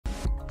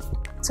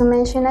To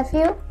mention a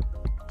few,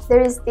 there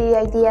is the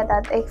idea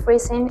that egg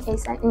freezing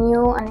is a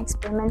new and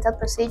experimental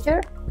procedure.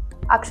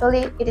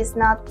 Actually, it is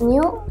not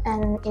new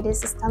and it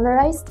is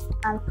standardized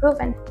and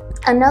proven.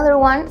 Another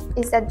one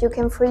is that you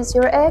can freeze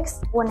your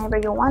eggs whenever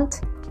you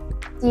want.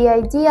 The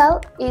ideal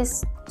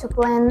is to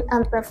plan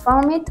and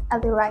perform it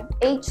at the right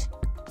age.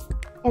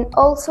 And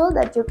also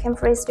that you can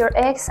freeze your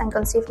eggs and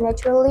conceive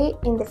naturally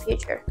in the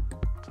future.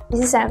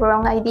 This is a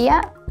wrong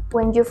idea.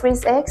 When you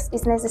freeze eggs,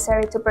 it's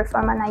necessary to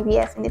perform an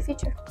IVF in the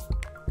future.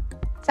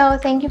 So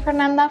thank you,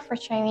 Fernanda, for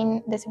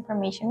sharing this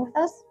information with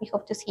us. We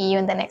hope to see you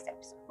in the next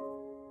episode.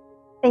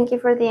 Thank you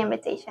for the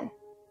invitation.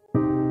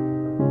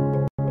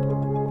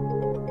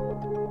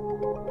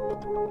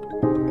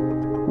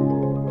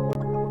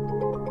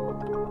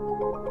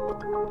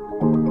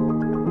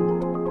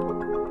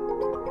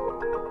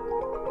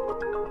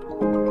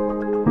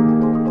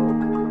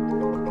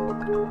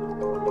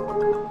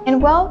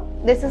 And well,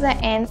 this is the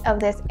end of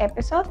this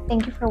episode.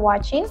 Thank you for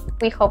watching.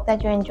 We hope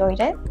that you enjoyed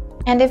it.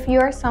 And if you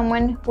are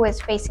someone who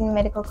is facing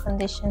medical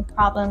condition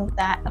problems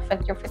that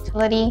affect your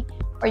fertility,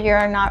 or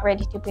you're not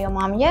ready to be a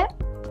mom yet,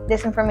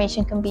 this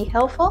information can be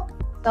helpful.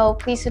 So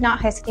please do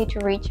not hesitate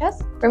to reach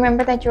us.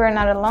 Remember that you are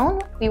not alone.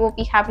 We will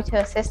be happy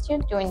to assist you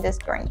during this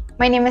journey.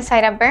 My name is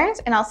Zaira Burns,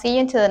 and I'll see you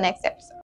until the next episode.